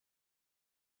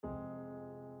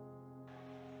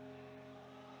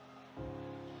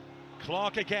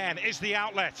Clark again is the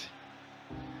outlet.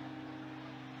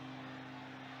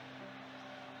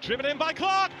 Driven in by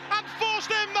Clark and forced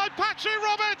in by Patrick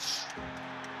Roberts.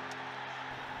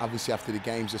 Obviously, after the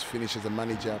game's just finished as a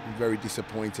manager, I'm very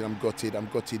disappointed. I'm gutted. I'm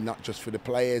gutted not just for the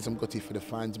players, I'm gutted for the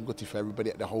fans, I'm gutted for everybody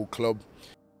at the whole club.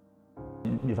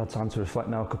 You've had time to reflect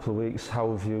now, a couple of weeks.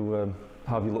 How have you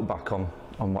looked back on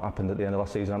what happened at the end of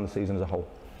last season and the season as a whole?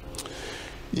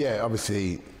 Yeah,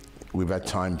 obviously we've had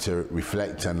time to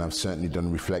reflect, and I've certainly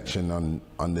done reflection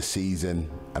on the season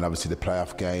and obviously the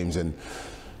playoff games. And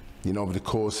you know, over the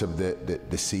course of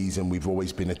the season, we've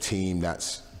always been a team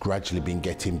that's gradually been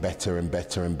getting better and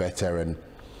better and better. And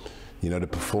you know, the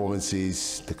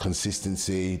performances, the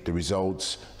consistency, the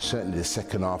results, certainly the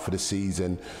second half of the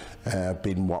season have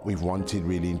been what we've wanted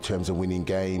really in terms of winning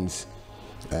games.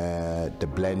 The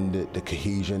blend, the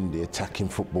cohesion, the attacking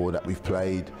football that we've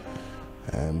played,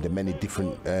 the many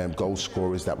different goal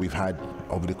scorers that we've had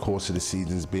over the course of the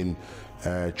season has been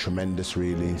tremendous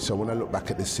really. So when I look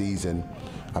back at the season,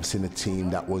 I've seen a team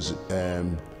that was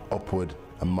upward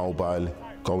and mobile,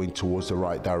 going towards the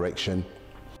right direction.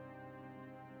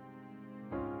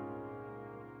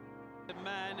 The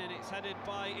man, and it's headed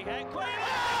by What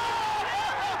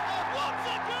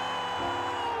a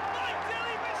goal by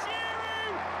Dilly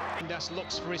Bashiru! Windass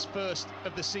looks for his first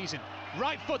of the season.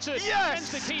 Right-footed, yes!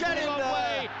 sends the keeper a long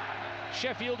way.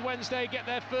 Sheffield Wednesday get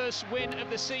their first win of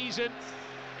the season.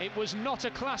 It was not a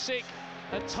classic.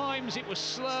 At times it was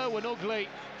slow and ugly,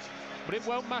 but it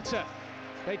won't matter.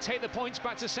 They take the points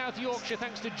back to South Yorkshire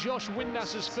thanks to Josh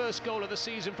Windass's first goal of the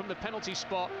season from the penalty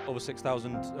spot. Over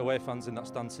 6,000 away fans in that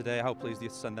stand today. How pleased are you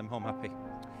to send them home happy?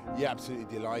 Yeah,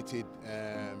 absolutely delighted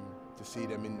to see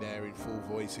them in there in full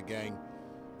voice again.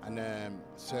 And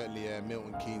certainly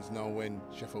Milton Keynes know when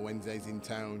Sheffield Wednesday's in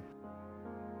town.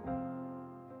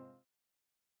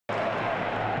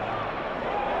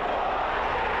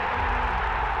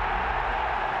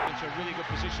 Into a really good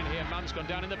position here. Man's gone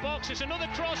down in the box. It's another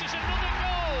cross. It's another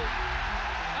goal.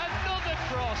 Another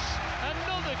cross.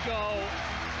 Another goal.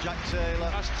 Jack Taylor.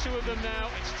 That's two of them now.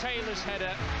 It's Taylor's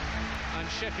header. And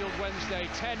Sheffield Wednesday,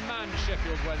 10-man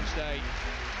Sheffield Wednesday,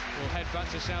 will head back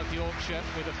to South Yorkshire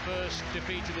with a first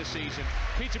defeat of the season.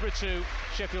 Peterborough 2,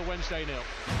 Sheffield Wednesday 0.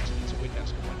 To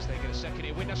Windass, can Wednesday get a second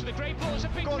here? Windass with a great ball. It's a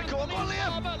big Go on,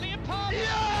 Liam! Liam Palmer!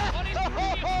 Yeah! On his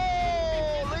Liam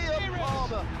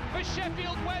Palmer! For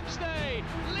Sheffield Wednesday,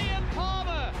 Liam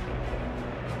Palmer!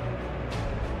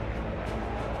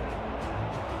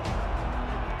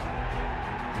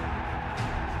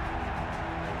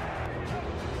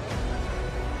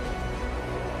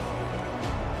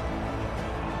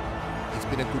 It's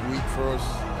been a good week for us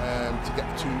to get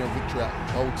the 2-0 victory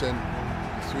at Bolton,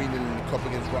 the 3-0 in the cup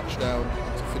against Rochdale,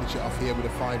 and to finish it off here with a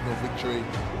 5-0 victory,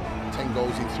 10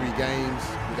 goals in 3 games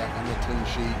and a clean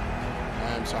sheet.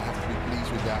 So I have to be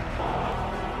pleased with that.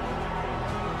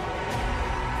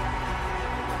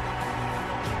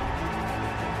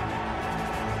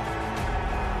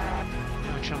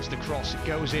 Now a chance to cross, it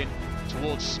goes in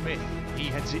towards Smith, he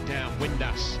heads it down,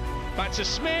 Windass. Back to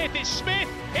Smith, it's Smith,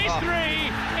 it's 3,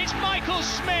 it's Michael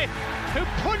Smith who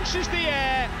punches the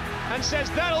air and says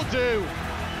that'll do.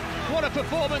 What a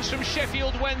performance from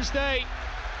Sheffield Wednesday.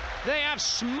 They have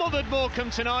smothered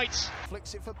Morecambe tonight.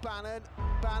 Flicks it for Bannon.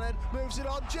 Bannon moves it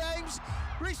on. James.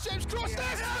 Reece James crosses.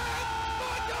 Yes!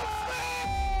 Michael Smith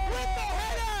with the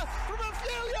header from a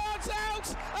few yards out.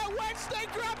 And Wednesday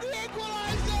grab the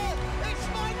equaliser. It's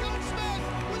Michael Smith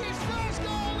with his first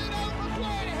goal in open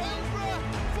play at Hillsborough,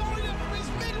 following up from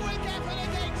his midweek effort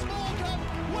against Morecambe.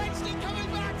 Wednesday coming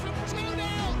back from 2-0.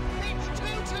 It's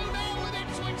 2-2 now with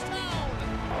Ipswich Town.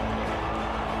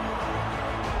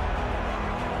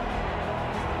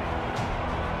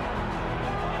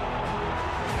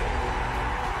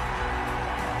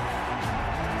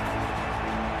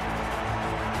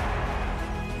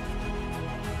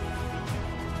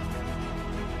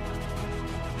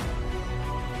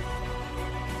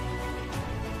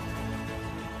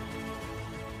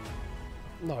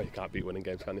 No, you can't beat winning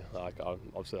games, can you?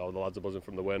 Obviously, all the lads are buzzing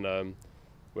from the win,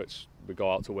 which we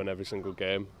go out to win every single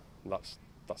game. That's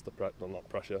the not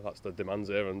pressure. That's the demands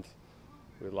here, and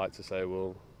we'd like to say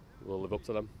we'll live up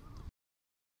to them.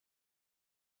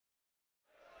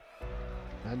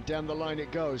 And down the line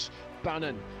it goes.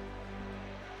 Bannon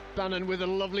with a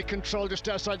lovely control just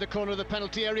outside the corner of the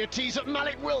penalty area, tees at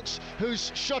Malik Wilkes, whose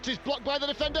shot is blocked by the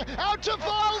defender, out to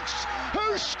Volks,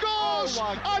 who scores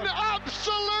an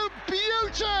absolute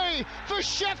beauty for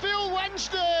Sheffield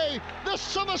Wednesday. The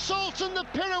somersault and the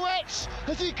pirouettes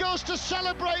as he goes to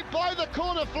celebrate by the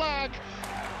corner flag.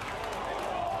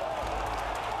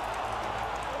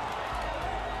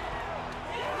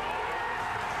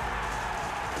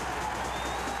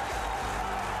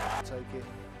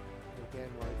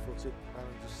 footed.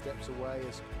 Bannon just steps away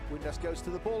as Windass goes to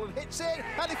the ball and hits it,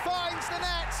 and he finds the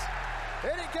net.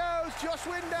 In it goes, Josh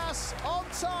Windass on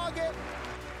target.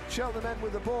 Cheltenham men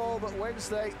with the ball, but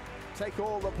Wednesday take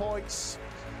all the points.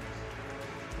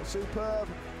 A superb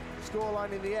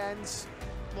scoreline in the end.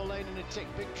 Mullane in a tick,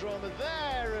 big drama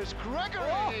there as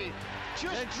Gregory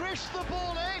just drifts the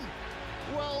ball in.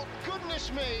 Well,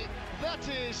 goodness me, that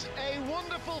is a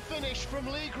wonderful finish from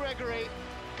Lee Gregory.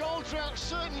 Goal drought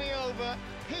certainly over,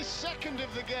 his second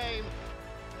of the game.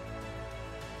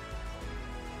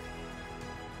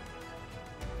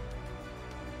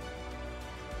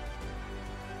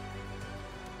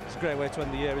 It's a great way to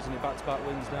end the year, isn't it? Back-to-back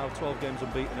wins now, 12 games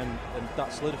unbeaten, and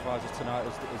that solidifies us tonight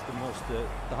as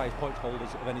the highest point holders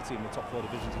of any team in the top 4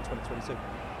 divisions in 2022.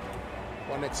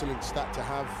 What an excellent stat to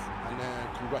have, and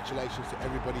congratulations to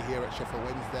everybody here at Sheffield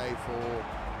Wednesday for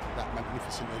that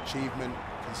magnificent achievement.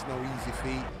 It's no easy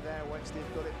feat. There,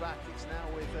 Wednesday've got it back. It's now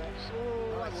with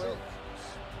Will.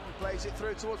 He plays it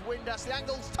through towards Windass. The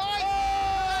angle's tight.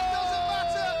 That doesn't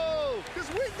matter because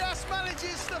Windass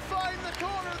manages to find the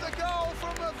corner of the goal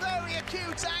from a very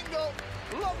acute angle.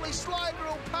 Lovely slide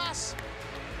rule pass,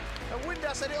 and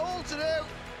Windass had it all to do,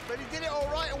 but he did it all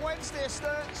right. And Wednesday is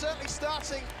certainly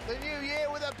starting the new year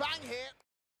with a bang here.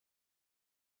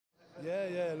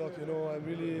 Yeah, look, you know, I'm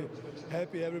really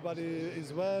happy everybody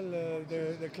is well.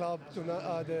 The club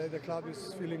tonight, the club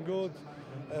is feeling good.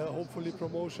 Hopefully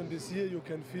promotion this year, you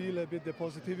can feel a bit the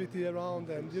positivity around,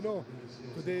 and you know,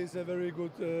 today is a very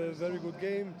good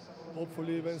game.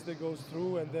 Hopefully Wednesday goes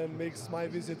through and then makes my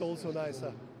visit also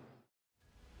nicer.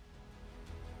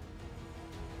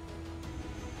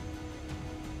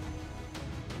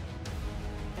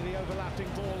 The overlapping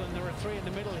ball, and there are 3 in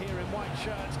the middle here in white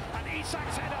shirts, and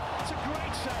Isak's header, it's a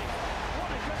great save. What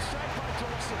a good save by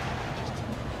Dawson.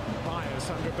 Byers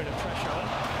under a bit of pressure.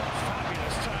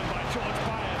 Fabulous turn by George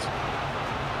Byers.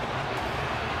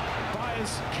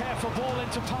 Byers, careful ball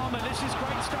into Palmer. This is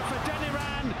great stuff for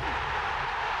Deniran.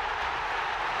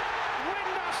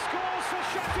 Windass scores for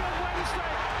Sheffield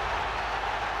Wednesday.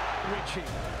 Ritchie.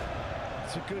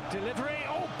 It's a good delivery.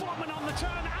 Oh, Botman on the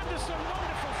turn. Anderson,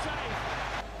 wonderful save.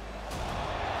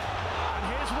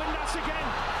 Here's Windass again.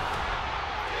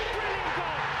 Brilliant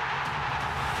goal.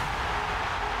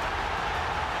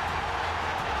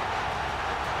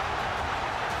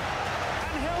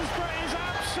 And Hillsborough is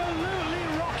absolutely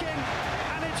rocking.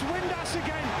 And it's Windass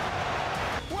again.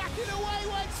 Whack it away,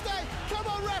 Wednesday. Come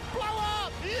on, ref, blow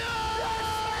up. Yes!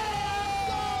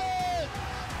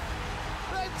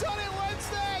 They've done it,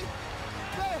 Wednesday.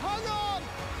 They hung on.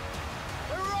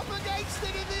 They were up against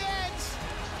it in the end.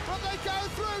 But they go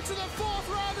through to the 4th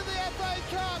round of the FA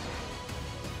Cup.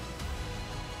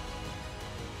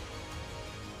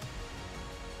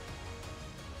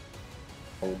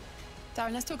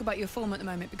 Darren, let's talk about your form at the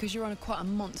moment, because you're on quite a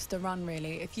monster run,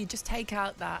 really. If you just take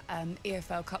out that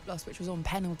EFL Cup loss, which was on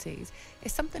penalties,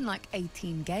 it's something like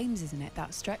 18 games, isn't it?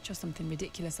 That stretch or something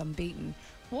ridiculous, unbeaten.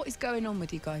 What is going on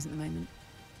with you guys at the moment?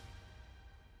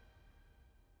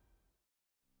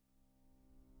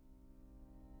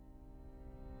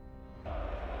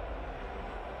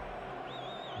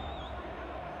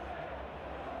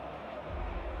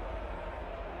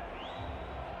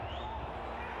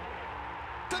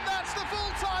 And that's the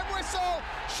full-time whistle.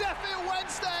 Sheffield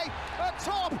Wednesday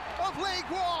atop of League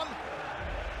One.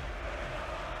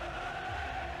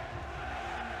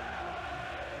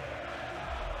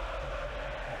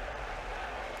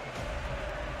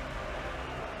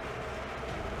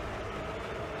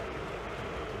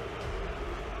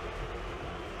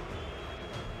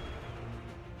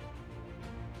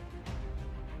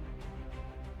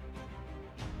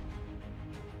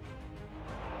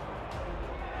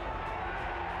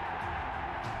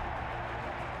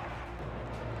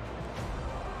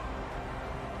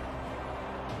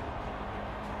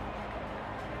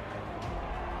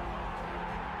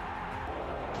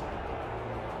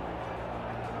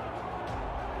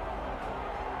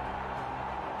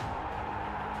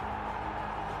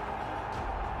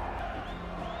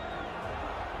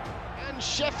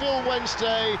 Sheffield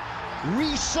Wednesday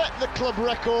reset the club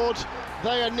record.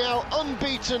 They are now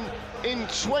unbeaten in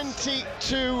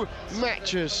 22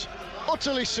 matches.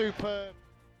 Utterly superb.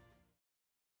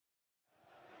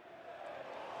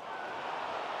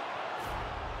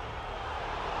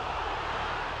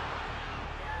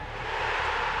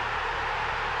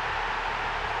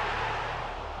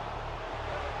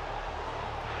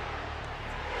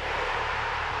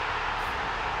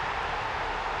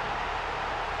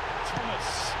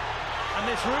 And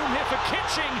there's room here for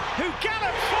Kitching, who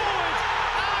gallops forward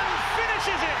and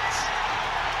finishes it.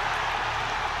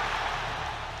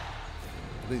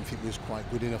 didn't think we was quite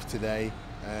good enough today.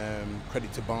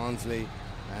 Credit to Barnsley.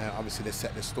 Obviously they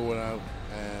set the stall out.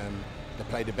 They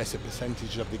played the best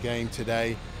percentage of the game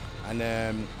today,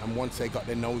 and once they got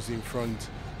their nose in front,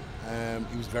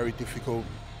 it was very difficult.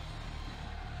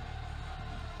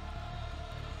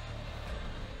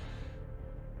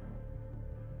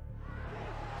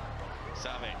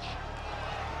 Savage.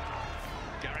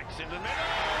 Garrick's in the middle.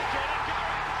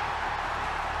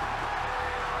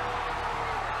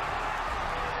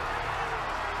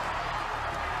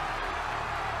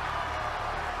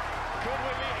 Could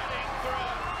we be heading for a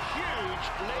huge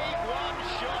League One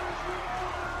shot?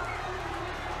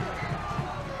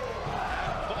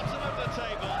 Bottom of the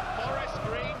table, Forest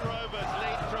Green Rovers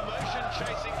lead promotion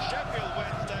chasing Sheffield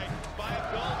Wednesday by a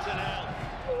goal to nil.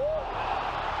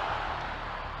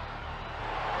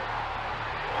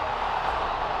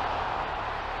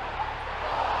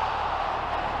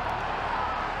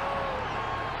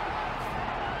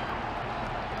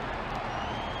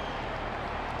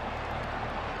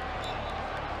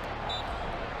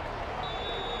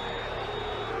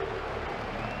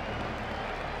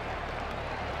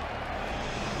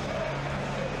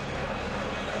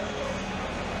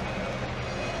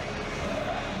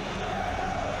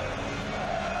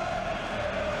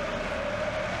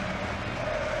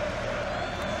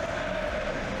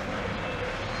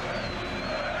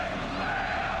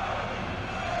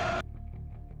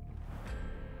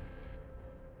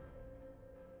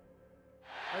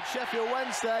 And Sheffield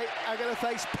Wednesday are going to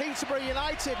face Peterborough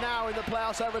United now in the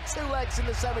playoffs over 2 legs in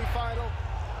the semi-final.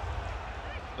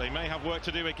 They may have work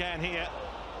to do again here.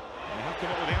 They have come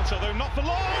up with the answer, though not for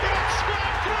long. It's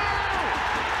squared through!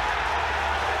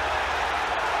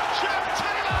 Jeff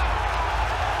Taylor!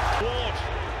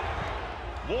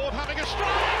 Ward having a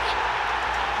strike!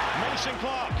 Mason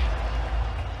Clark.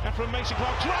 And from Mason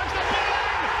Clark drives the ball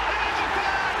in! It is a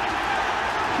flag!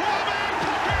 Kwame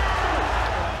Poku!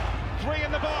 3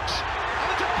 in the box. And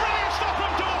it's a brilliant stop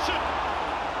from Dawson!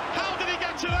 How did he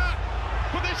get to that?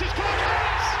 But this is Clark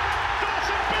Harris!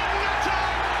 Dawson beaten that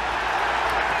time!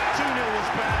 2-0 was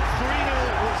bad, 3-0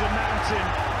 was a mountain.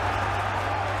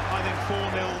 I think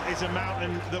 4-0 is a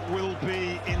mountain that will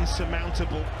be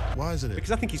insurmountable. Why isn't it?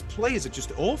 Because I think his players are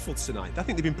just awful tonight. I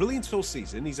think they've been brilliant all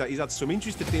season. He's had some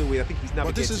injuries to deal with. I think he's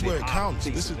navigated. But this is where it counts.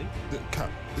 Decently.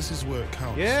 This is where it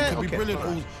counts. Yeah, it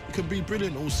could be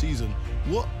brilliant all season.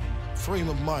 What frame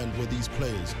of mind were these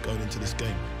players going into this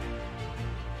game?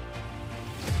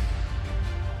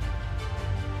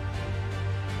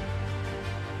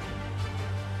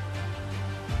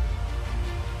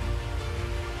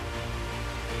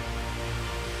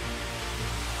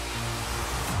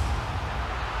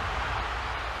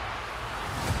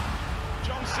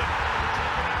 Johnson,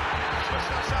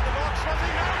 just outside the box, was he?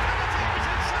 No penalty, it was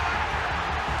inside.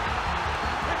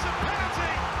 It's a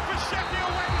penalty for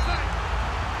Sheffield Wednesday.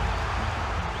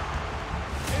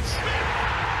 It's Smith.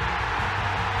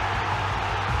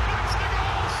 That's the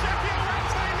goal Sheffield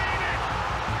Wednesday needed.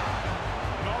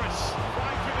 Norris,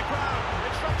 right through the crowd.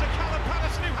 It's from to Callum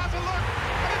Patterson, who has a look,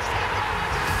 and it's the goal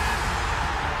again.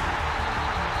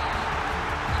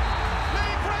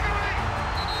 Lee Gregory.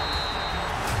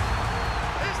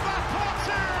 Is that part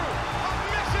 2 of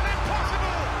Mission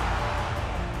Impossible?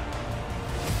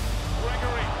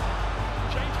 Gregory,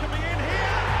 change coming in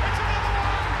here, it's another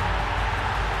one!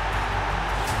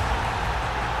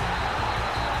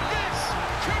 This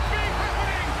could be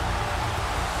happening!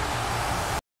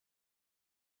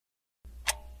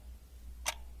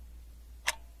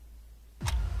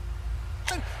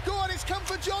 Go on, it's come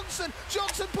for Johnson.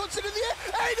 Johnson puts it in the air.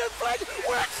 Aidan Flynn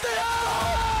whacks the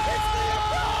It's Liam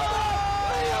Palmer!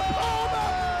 Liam Palmer!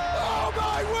 Oh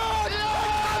my word! I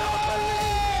cannot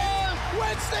believe it!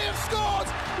 Wednesday have scored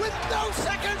with no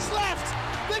seconds left.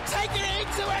 They've taken it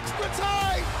into extra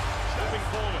time. Stepping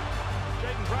forward,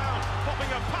 Jaden Brown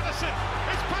popping up Patterson.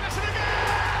 It's Patterson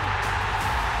again!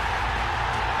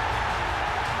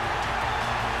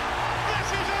 This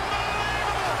is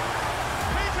unbelievable!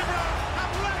 Peterborough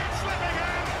have let it slip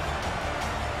again.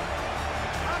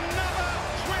 Another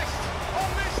twist on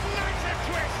this night of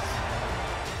twists.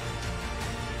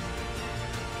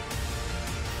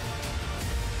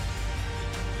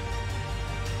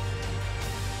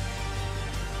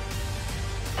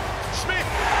 Smith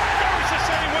goes the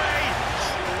same way.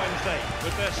 Sheffield Wednesday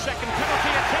with their second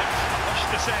penalty attempt. Rush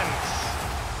descends.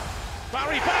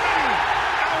 Barry Bannon.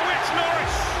 Oh, it's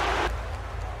Norris.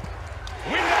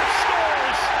 Window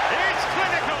scores. It's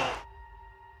clinical.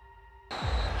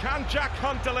 Can Jack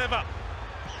Hunt deliver?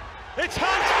 It's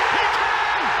Hunt. He can.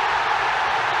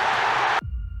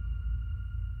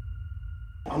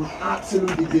 I'm I'm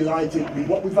absolutely delighted with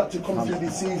what we've had to come through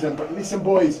this season. But listen,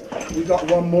 boys, we've got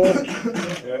one more.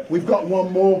 We've got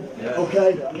one more,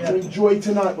 okay? To enjoy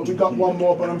tonight, but we've got one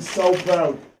more, but I'm so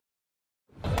proud.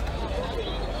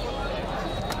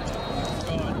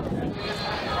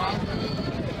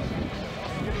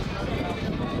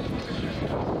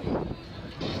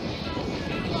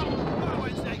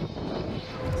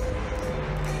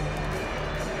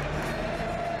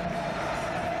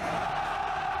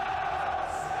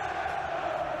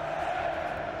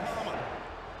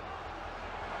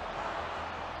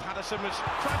 Patterson was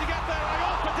trying to get there,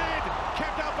 Iorfa did,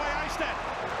 kept out by Eisted.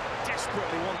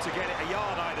 Desperately want to get it a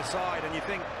yard either side, and you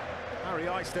think Harry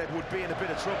Eisted would be in a bit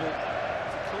of trouble.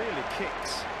 He clearly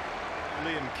kicks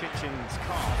Liam Kitchen's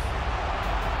calf.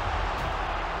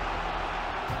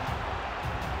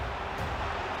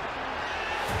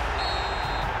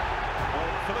 Well,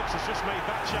 Phillips has just made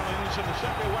that challenge, and the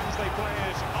Sheffield Wednesday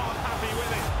players aren't happy with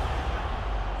it.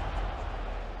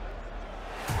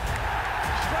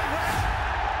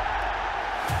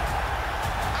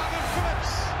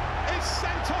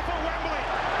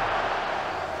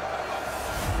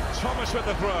 Thomas with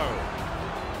the throw.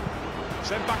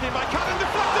 Sent back in by Cannon,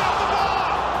 deflected off the bar!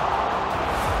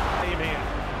 Team here.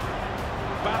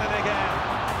 Bannon again.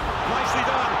 Nicely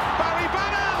done. Barry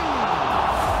Bannon!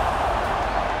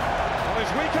 On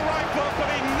his weaker right foot, but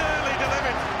he nearly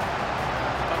delivered.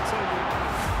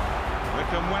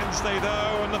 Wickham Wednesday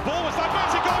though, and the ball was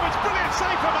diverted goal. It's brilliant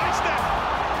save from Eisted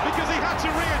because he had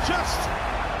to readjust.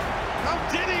 How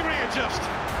did he readjust?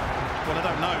 Well, I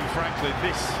don't know, frankly.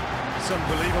 It's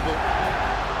unbelievable.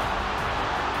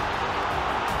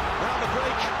 Now the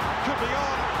break could be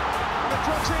on, and it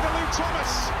drops in to Luke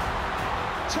Thomas.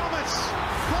 Thomas,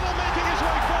 Connell making his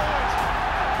way forward,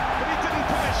 but he didn't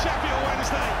punish Sheffield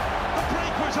Wednesday. The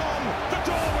break was on, the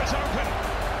door was open.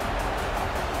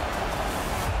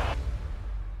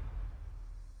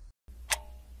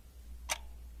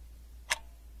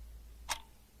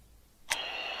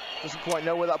 Doesn't quite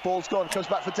know where that ball's gone. Comes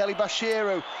back for Deli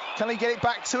Bashiru. Can he get it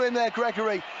back to him there,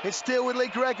 Gregory? It's still with Lee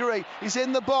Gregory. He's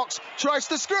in the box. Tries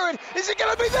to screw it. Is it going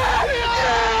to be there?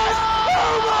 Yes!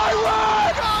 Oh my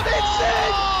word! It's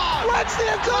in! Wednesday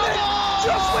have done it!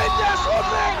 Just Witness,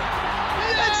 wasn't it?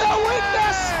 It's a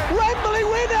Witness! Wembley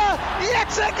winner!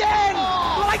 Yet again!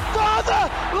 Like father,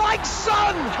 like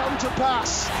son! Come to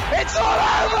pass. It's all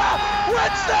over!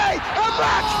 Wednesday are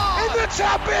back in the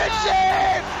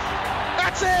championship!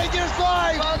 That's it, just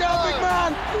 5. Go, big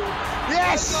man.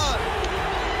 Yes.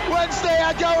 Wednesday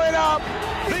are going up.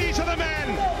 These are the men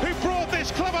who brought this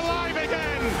club alive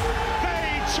again.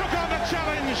 They took on the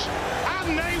challenge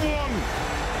and they won.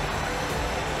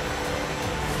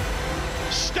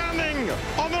 Standing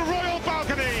on the royal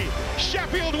balcony,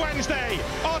 Sheffield Wednesday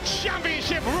are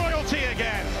championship royalty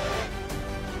again.